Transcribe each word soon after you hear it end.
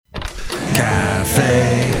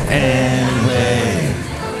Cafe anyway.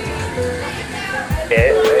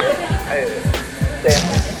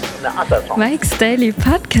 Mike's Daily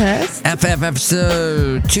Podcast. FF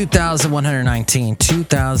episode 2119,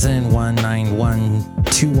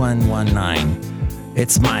 2119.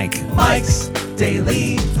 It's Mike's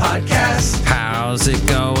Daily Podcast. How's it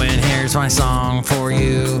going? Here's my song for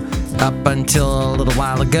you. Up until a little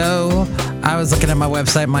while ago, I was looking at my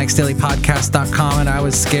website, mikesdailypodcast.com, and I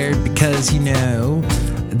was scared because,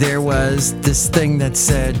 there was this thing that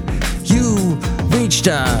said, you reached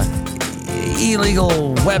a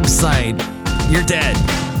illegal website. You're dead.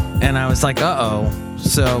 And I was like, uh-oh.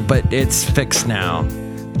 So, but it's fixed now.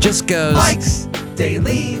 Just goes... Mike's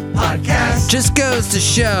Daily Podcast. Just goes to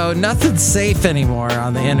show nothing's safe anymore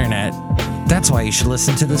on the internet. That's why you should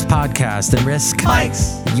listen to this podcast and risk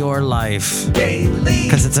Mike's your life daily.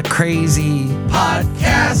 Because it's a crazy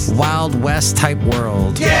podcast. Wild West type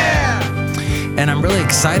world. Yeah! And I'm really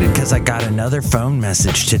excited because I got another phone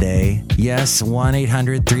message today. Yes,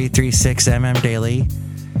 1-800-336-MM-DAILY.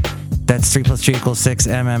 That's 3 + 3 = 6.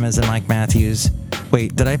 MM as in Mike Matthews.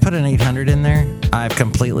 Wait, did I put an 800 in there? I've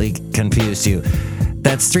completely confused you.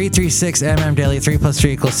 That's 336-MM-DAILY. 3 +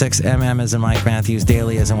 3 = 6. MM as in Mike Matthews.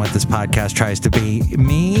 Daily as in what this podcast tries to be.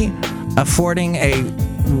 Me affording a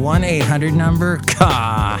 1-800 number?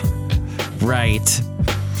 Right.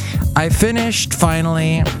 I finished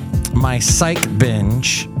finally my psych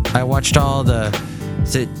binge. I watched all the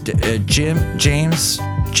James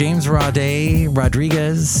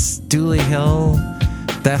Rodriguez, Dooley Hill,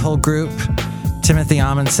 that whole group, Timothy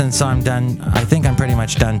Amundsen. So I'm done. I think I'm pretty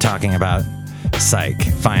much done talking about psych.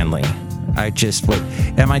 Finally,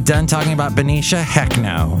 am I done talking about Benicia? Heck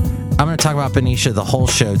no. I'm going to talk about Benicia the whole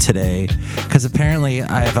show today because apparently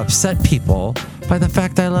I have upset people by the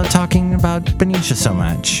fact that I love talking about Benicia so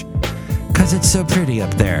much. Because it's so pretty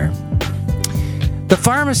up there. The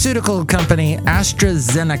pharmaceutical company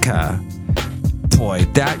AstraZeneca. Boy,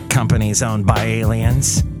 that company's owned by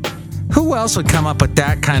aliens. Who else would come up with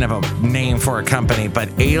that kind of a name for a company but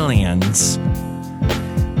aliens?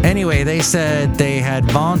 Anyway, they said they had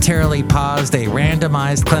voluntarily paused a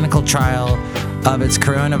randomized clinical trial of its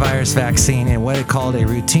coronavirus vaccine in what it called a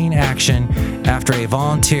routine action after a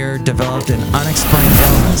volunteer developed an unexplained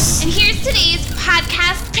illness. And here's today's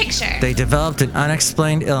podcast picture. They developed an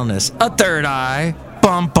unexplained illness. A third eye.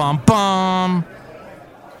 Bum, bum, bum.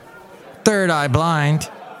 Third eye blind.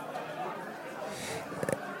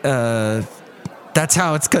 That's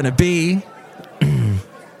how it's going to be.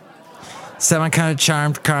 Some kind of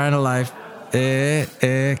charmed, kind of life.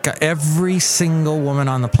 Every single woman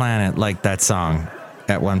on the planet liked that song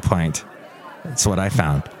at one point. That's what I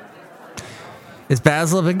found. Is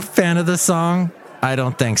Basil a big fan of this song? I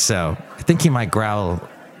don't think so. I think he might growl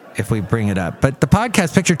if we bring it up. But the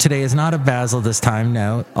podcast picture today is not of Basil this time,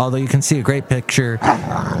 no. Although you can see a great picture.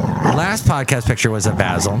 The last podcast picture was of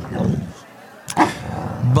Basil.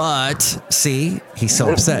 But, see, he's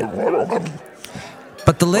so upset.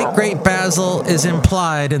 But the late, great Basil is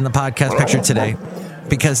implied in the podcast picture today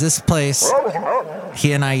because this place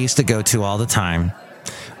he and I used to go to all the time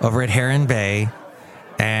over at Heron Bay.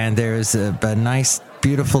 And there's a nice,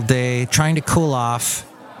 beautiful day trying to cool off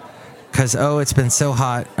because, it's been so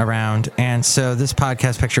hot around. And so this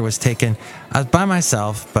podcast picture was taken. I was by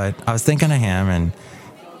myself, but I was thinking of him. And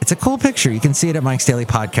it's a cool picture. You can see it at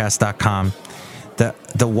mikesdailypodcast.com.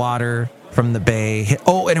 The water from the bay.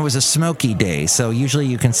 Oh, and it was a smoky day. So usually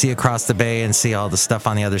you can see across the bay and see all the stuff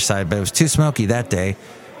on the other side. But it was too smoky that day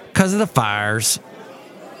because of the fires.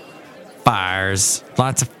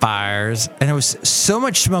 Lots of fires. And there was so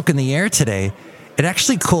much smoke in the air today. It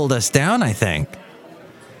actually cooled us down, I think.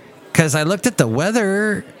 Because I looked at the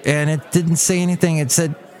weather and it didn't say anything. It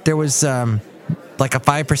said there was like a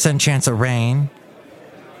 5% chance of rain.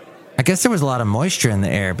 I guess there was a lot of moisture in the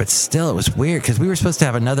air, but still it was weird because we were supposed to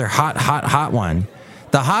have another hot one.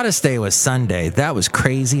 The hottest day was Sunday. That was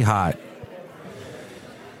crazy hot.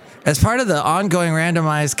 As part of the ongoing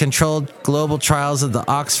randomized controlled global trials of the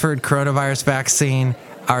Oxford coronavirus vaccine,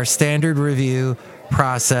 our standard review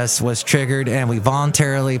process was triggered and we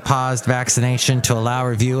voluntarily paused vaccination to allow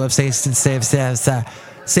review of safety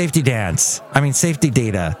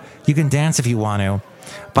data. You can dance if you want to,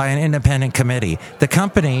 by an independent committee. The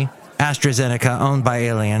company, AstraZeneca, owned by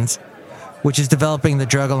aliens, which is developing the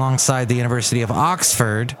drug alongside the University of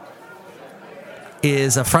Oxford,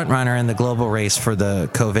 is a frontrunner in the global race for the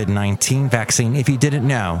COVID-19 vaccine. If you didn't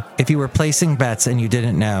know, if you were placing bets and you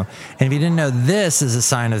didn't know, and if you didn't know, this is a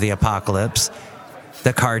sign of the apocalypse.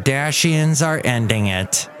 The Kardashians are ending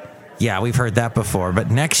it. Yeah, we've heard that before.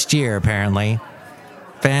 But next year, apparently,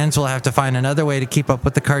 Fans will have to find another way to keep up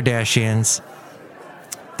with the Kardashians.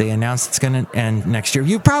 They announced it's going to end next year.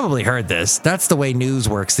 You probably heard this. That's the way news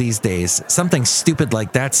works these days. Something stupid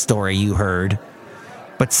like that story you heard,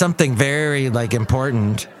 but something very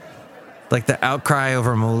important, like the outcry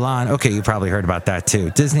over Mulan. Okay, you probably heard about that too.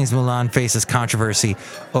 Disney's Mulan faces controversy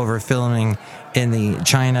over filming in the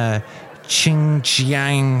China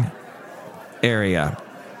Xinjiang area.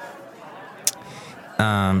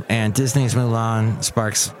 And Disney's Mulan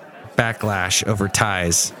sparks backlash over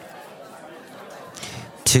ties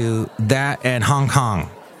to that and Hong Kong.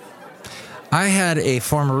 I had a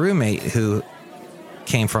former roommate who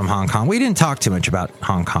came from Hong Kong. We didn't talk too much about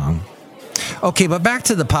Hong Kong. Okay, but back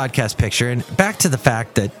to the podcast picture and back to the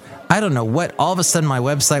fact that I don't know what, all of a sudden my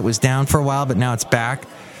website was down for a while, but now it's back.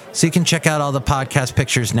 So you can check out all the podcast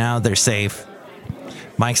pictures now. They're safe.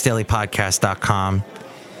 Mike'sDailyPodcast.com.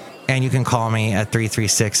 And you can call me at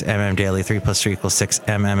 336-MM Daily. 3 + 3 = 6.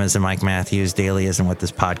 MM as in Mike Matthews. Daily isn't what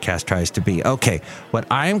this podcast tries to be. Okay, what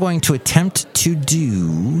I am going to attempt to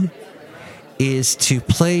do is to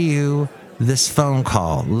play you this phone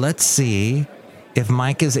call. Let's see if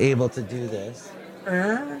Mike is able to do this.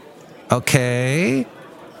 Okay,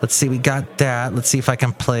 let's see. We got that. Let's see if I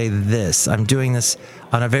can play this. I'm doing this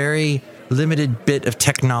on a very limited bit of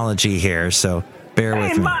technology here, so bear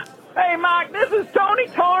with me. Hey, Mike, this is Tony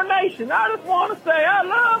Tarnation. I just want to say I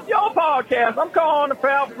love your podcast. I'm calling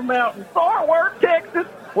from out in Fort Worth, Texas,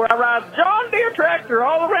 where I ride the John Deere tractor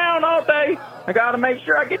all around all day. I got to make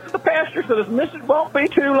sure I get to the pasture so this mission won't be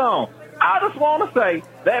too long. I just want to say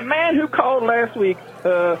that man who called last week,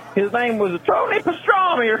 his name was Tony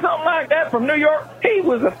Pastrami or something like that from New York. He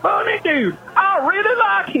was a funny dude. I really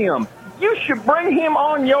like him. You should bring him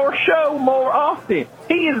on your show more often.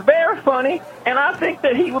 He is very funny, and I think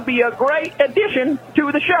that he would be a great addition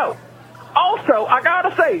to the show. Also, I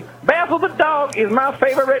gotta say, Basil the dog is my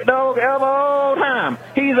favorite dog of all time.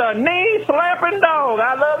 He's a knee-slapping dog.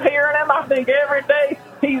 I love hearing him. I think every day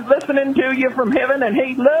he's listening to you from heaven, and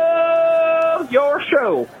he loves your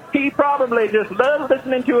show. He probably just loves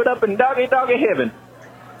listening to it up in doggy heaven.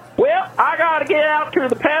 Well, I gotta get out to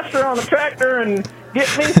the pasture on the tractor and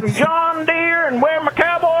get me some John Deere and wear my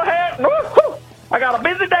cowboy hat. And woo-hoo, I got a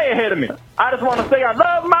busy day ahead of me. I just want to say I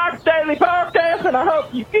love Mike's Daily Podcast, and I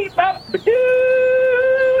hope you keep up the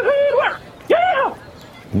good work. Yeah!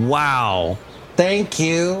 Wow. Thank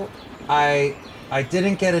you. I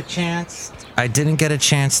didn't get a chance. I didn't get a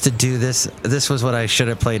chance to do this. This was what I should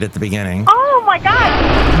have played at the beginning. Oh my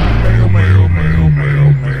God!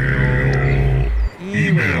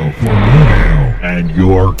 Email for email and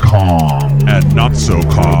your calm and not so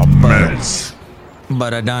calm minutes.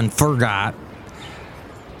 But I done forgot.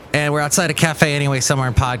 And we're outside a cafe anyway, somewhere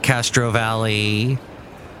in Podcastro Valley.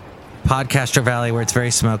 Podcastro Valley, where it's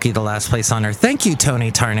very smoky, the last place on earth. Thank you, Tony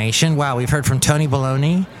Tarnation. Wow, we've heard from Tony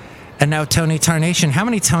Baloney and now Tony Tarnation. How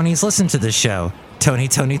many Tonys listen to this show? Tony.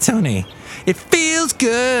 It feels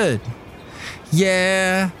good.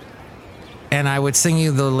 Yeah. And I would sing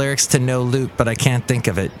you the lyrics to No Loot, but I can't think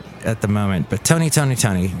of it at the moment. But Tony.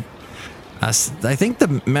 I think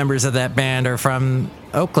the members of that band are from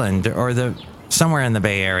Oakland or somewhere in the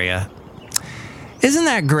Bay Area. Isn't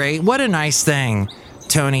that great? What a nice thing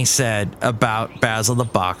Tony said about Basil the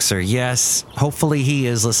Boxer. Yes, hopefully he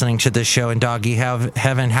is listening to this show in Doggy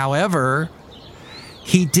Heaven. However,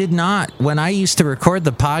 he did not. When I used to record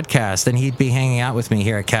the podcast, and he'd be hanging out with me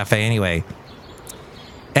here at Cafe Anyway,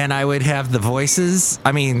 and I would have the voices,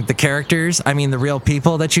 the characters, the real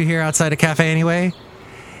people that you hear outside of Cafe Anyway.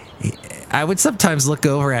 I would sometimes look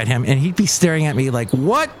over at him and he'd be staring at me like,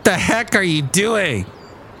 what the heck are you doing?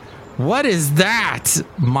 What is that,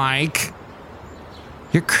 Mike?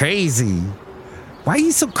 You're crazy. Why are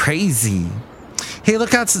you so crazy? Hey,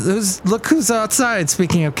 look who's outside.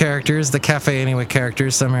 Speaking of characters, the Cafe Anyway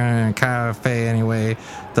characters, somewhere in Cafe Anyway,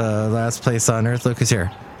 the last place on earth. Look who's here.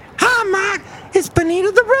 Hi, Mike. It's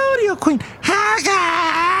Benita the Rodeo Queen.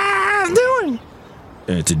 How you doing?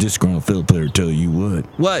 It's a disgruntled fiddle player, tell you what.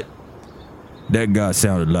 What? That guy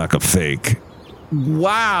sounded like a fake.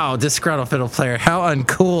 Wow, disgruntled fiddle player. How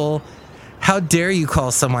uncool. How dare you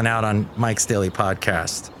call someone out on Mike's Daily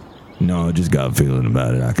Podcast? No, I just got a feeling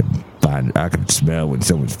about it. I could smell when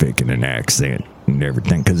someone's faking an accent and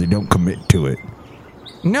everything because they don't commit to it.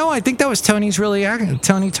 No, I think that was Tony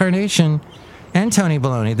Tarnation and Tony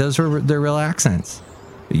Baloney. Those were their real accents.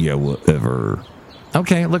 Yeah, whatever.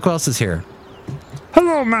 Okay, look who else is here.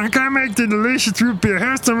 Hello, Mike. I make the delicious root beer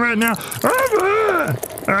Heston right now.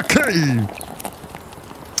 Okay.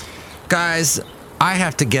 Guys, I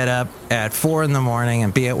have to get up at 4 a.m.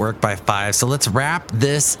 and be at work by 5, so let's wrap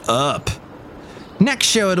this up. Next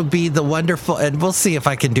show, it'll be the wonderful, and we'll see if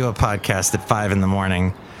I can do a podcast at 5 in the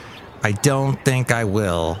morning. I don't think I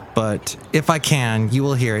will, but if I can, you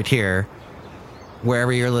will hear it here,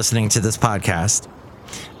 wherever you're listening to this podcast.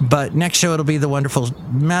 But next show, it'll be the wonderful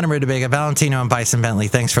Madame Rutabaga, Valentino, and Bison Bentley.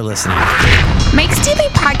 Thanks for listening. Mike's Daily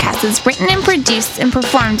Podcast is written and produced and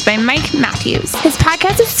performed by Mike Matthews. His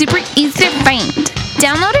podcast is super easy to find.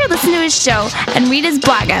 Download or listen to his show and read his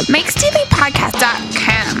blog at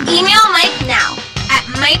mikesdailypodcast.com. Email Mike now at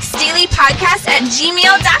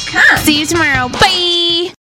mikesdailypodcast@gmail.com. See you tomorrow. Bye!